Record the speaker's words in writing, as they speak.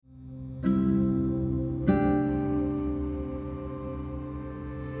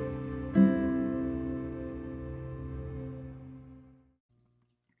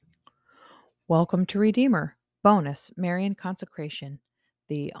Welcome to Redeemer, bonus Marian Consecration,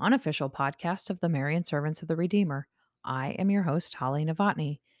 the unofficial podcast of the Marian Servants of the Redeemer. I am your host, Holly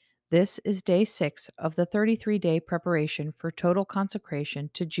Novotny. This is day 6 of the 33-day preparation for total consecration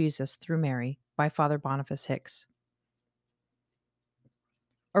to Jesus through Mary by Father Boniface Hicks.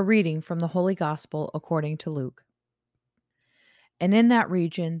 A reading from the Holy Gospel according to Luke. And in that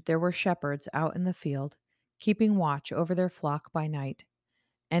region there were shepherds out in the field, keeping watch over their flock by night.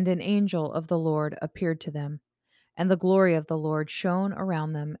 And an angel of the Lord appeared to them, and the glory of the Lord shone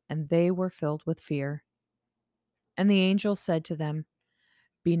around them, and they were filled with fear. And the angel said to them,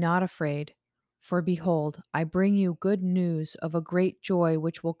 Be not afraid, for behold, I bring you good news of a great joy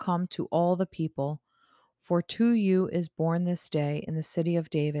which will come to all the people. For to you is born this day in the city of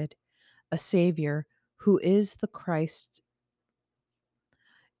David a Savior, who is the Christ.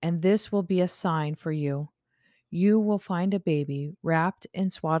 And this will be a sign for you. You will find a baby wrapped in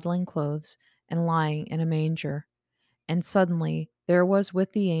swaddling clothes and lying in a manger. And suddenly there was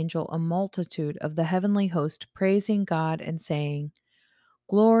with the angel a multitude of the heavenly host praising God and saying,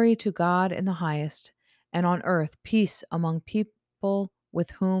 Glory to God in the highest, and on earth peace among people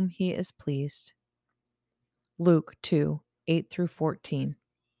with whom he is pleased. Luke 2, 8 through 14.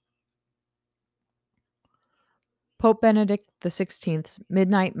 Pope Benedict XVI's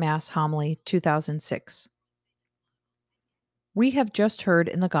Midnight Mass Homily 2006. We have just heard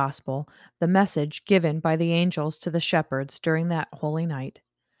in the Gospel the message given by the angels to the shepherds during that holy night,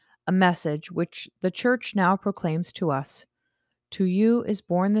 a message which the Church now proclaims to us. To you is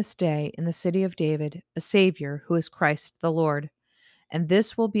born this day in the city of David a Savior who is Christ the Lord. And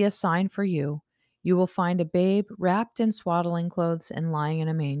this will be a sign for you. You will find a babe wrapped in swaddling clothes and lying in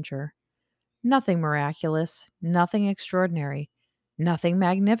a manger. Nothing miraculous, nothing extraordinary, nothing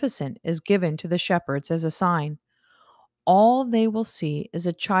magnificent is given to the shepherds as a sign. All they will see is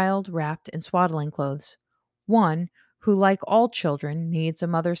a child wrapped in swaddling clothes, one who, like all children, needs a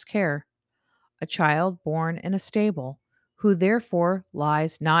mother's care, a child born in a stable, who therefore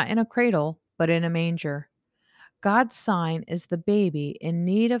lies not in a cradle, but in a manger. God's sign is the baby in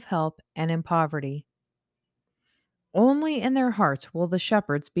need of help and in poverty. Only in their hearts will the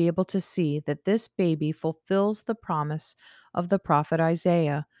shepherds be able to see that this baby fulfills the promise of the prophet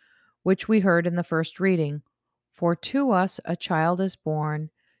Isaiah, which we heard in the first reading. For to us a child is born,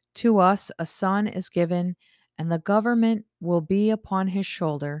 to us a son is given, and the government will be upon his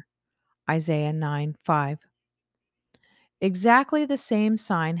shoulder. Isaiah 9:5. Exactly the same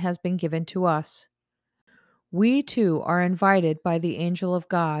sign has been given to us. We too are invited by the angel of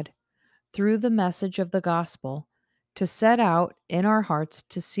God, through the message of the gospel, to set out in our hearts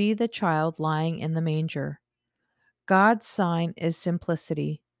to see the child lying in the manger. God's sign is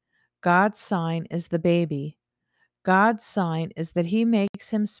simplicity. God's sign is the baby. God's sign is that he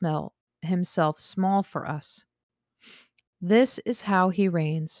makes himself small for us. This is how he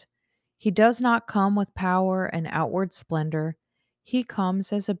reigns. He does not come with power and outward splendor. He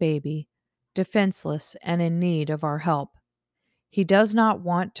comes as a baby, defenseless and in need of our help. He does not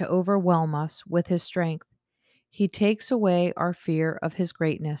want to overwhelm us with his strength. He takes away our fear of his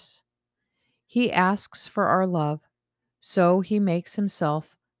greatness. He asks for our love, so he makes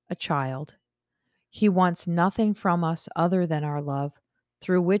himself a child. He wants nothing from us other than our love,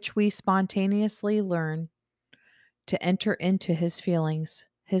 through which we spontaneously learn to enter into his feelings,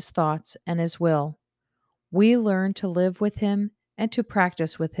 his thoughts, and his will. We learn to live with him and to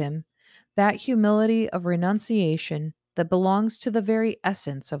practice with him that humility of renunciation that belongs to the very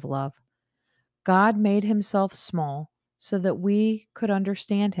essence of love. God made himself small so that we could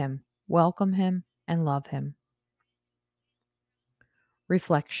understand him, welcome him, and love him.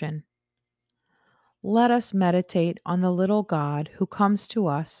 Reflection. Let us meditate on the little God who comes to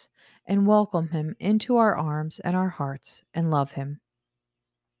us and welcome him into our arms and our hearts and love him.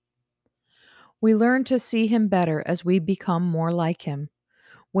 We learn to see him better as we become more like him.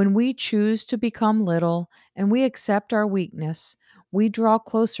 When we choose to become little and we accept our weakness, we draw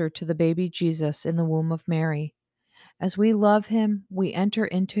closer to the baby Jesus in the womb of Mary. As we love him, we enter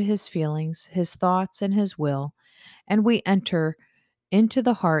into his feelings, his thoughts, and his will, and we enter into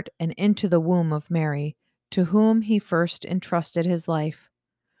the heart and into the womb of Mary, to whom he first entrusted his life.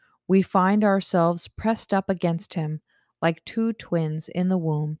 We find ourselves pressed up against him like two twins in the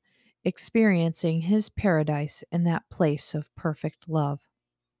womb, experiencing his paradise in that place of perfect love.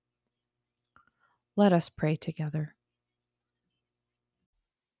 Let us pray together.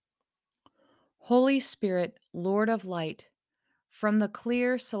 Holy Spirit, Lord of light, from the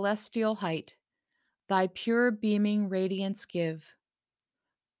clear celestial height, thy pure beaming radiance give.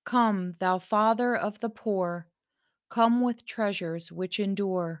 Come, thou Father of the poor, come with treasures which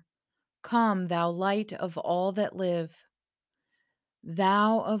endure. Come, thou light of all that live,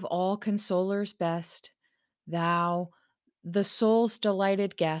 thou of all consolers best, thou, the soul's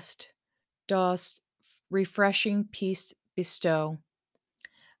delighted guest, dost refreshing peace bestow.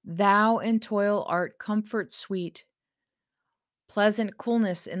 Thou in toil art comfort sweet, pleasant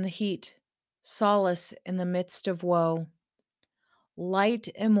coolness in the heat, solace in the midst of woe. Light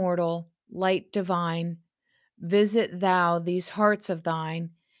immortal, light divine, visit thou these hearts of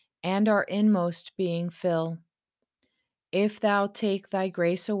thine, and our inmost being fill. If thou take thy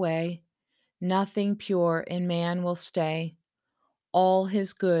grace away, nothing pure in man will stay. All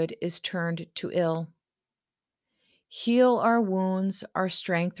his good is turned to ill. Heal our wounds, our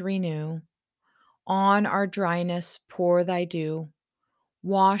strength renew. On our dryness pour thy dew.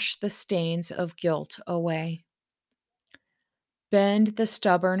 Wash the stains of guilt away. Bend the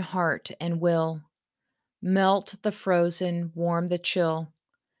stubborn heart and will. Melt the frozen, warm the chill.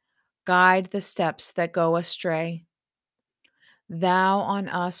 Guide the steps that go astray. Thou on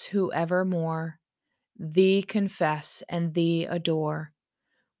us who evermore thee confess and thee adore.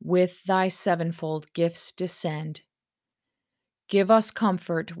 With thy sevenfold gifts descend. Give us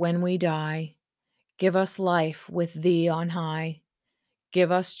comfort when we die. Give us life with thee on high. Give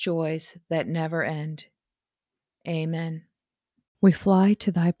us joys that never end. Amen. We fly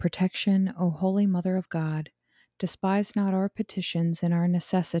to thy protection, O Holy Mother of God. Despise not our petitions and our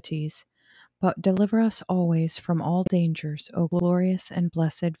necessities, but deliver us always from all dangers, O glorious and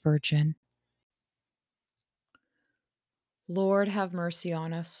blessed Virgin. Lord, have mercy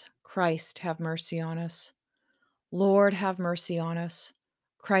on us. Christ, have mercy on us. Lord, have mercy on us.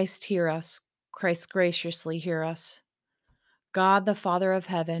 Christ, hear us. Christ, graciously hear us. God, the Father of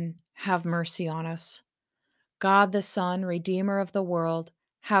heaven, have mercy on us. God, the Son, Redeemer of the world,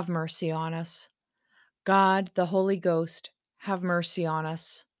 have mercy on us. God, the Holy Ghost, have mercy on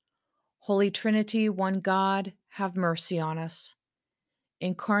us. Holy Trinity, one God, have mercy on us.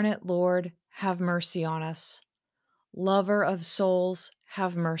 Incarnate Lord, have mercy on us. Lover of souls,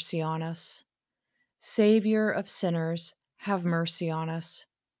 have mercy on us. Savior of sinners, have mercy on us.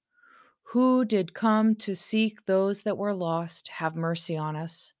 Who did come to seek those that were lost, have mercy on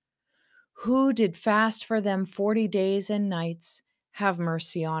us. Who did fast for them 40 days and nights, have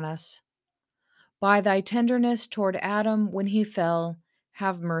mercy on us. By thy tenderness toward Adam when he fell,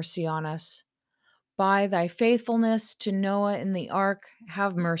 have mercy on us. By thy faithfulness to Noah in the ark,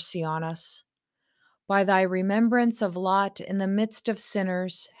 have mercy on us. By thy remembrance of Lot in the midst of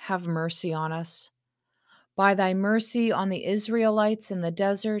sinners, have mercy on us. By thy mercy on the Israelites in the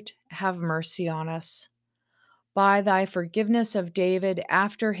desert, have mercy on us. By thy forgiveness of David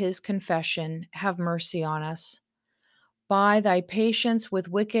after his confession, have mercy on us. By thy patience with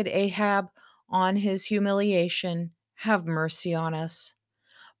wicked Ahab on his humiliation, have mercy on us.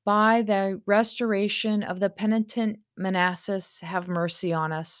 By thy restoration of the penitent Manasseh, have mercy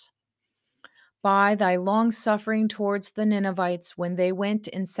on us. By thy long suffering towards the Ninevites when they went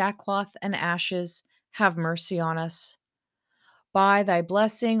in sackcloth and ashes, have mercy on us. By thy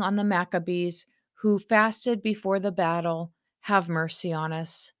blessing on the Maccabees, who fasted before the battle, have mercy on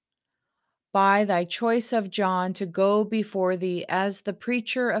us. By thy choice of John to go before thee as the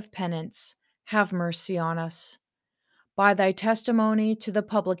preacher of penance, have mercy on us. By thy testimony to the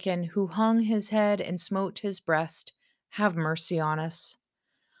publican who hung his head and smote his breast, have mercy on us.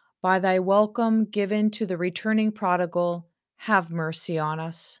 By thy welcome given to the returning prodigal, have mercy on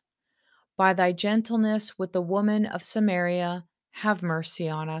us. By thy gentleness with the woman of Samaria, have mercy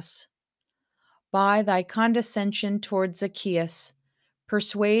on us. By thy condescension toward Zacchaeus,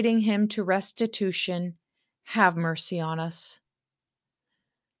 persuading him to restitution, have mercy on us.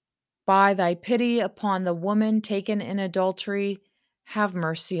 By thy pity upon the woman taken in adultery, have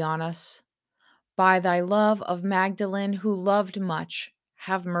mercy on us. By thy love of Magdalene, who loved much,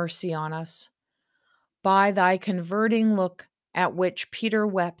 have mercy on us. By thy converting look at which Peter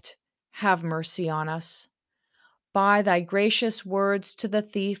wept, have mercy on us. By thy gracious words to the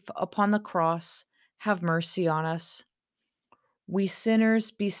thief upon the cross, have mercy on us. We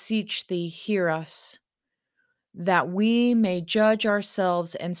sinners beseech thee, hear us. That we may judge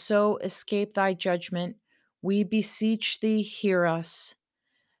ourselves and so escape thy judgment, we beseech thee, hear us.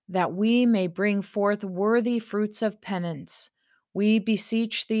 That we may bring forth worthy fruits of penance, we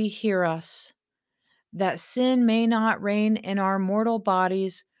beseech thee, hear us. That sin may not reign in our mortal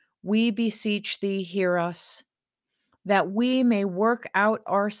bodies, we beseech thee, hear us. That we may work out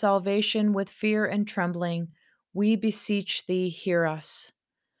our salvation with fear and trembling, we beseech thee, hear us.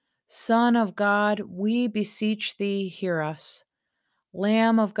 Son of God, we beseech thee, hear us.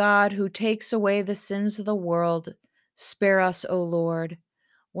 Lamb of God, who takes away the sins of the world, spare us, O Lord.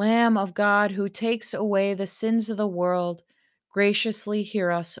 Lamb of God, who takes away the sins of the world, graciously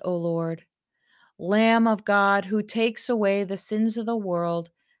hear us, O Lord. Lamb of God, who takes away the sins of the world,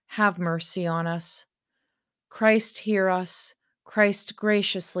 have mercy on us. Christ, hear us. Christ,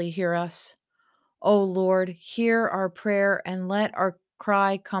 graciously hear us. O Lord, hear our prayer and let our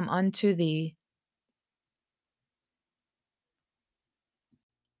cry come unto thee.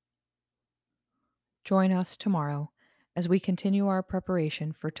 Join us tomorrow as we continue our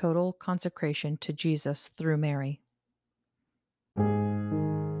preparation for total consecration to Jesus through Mary.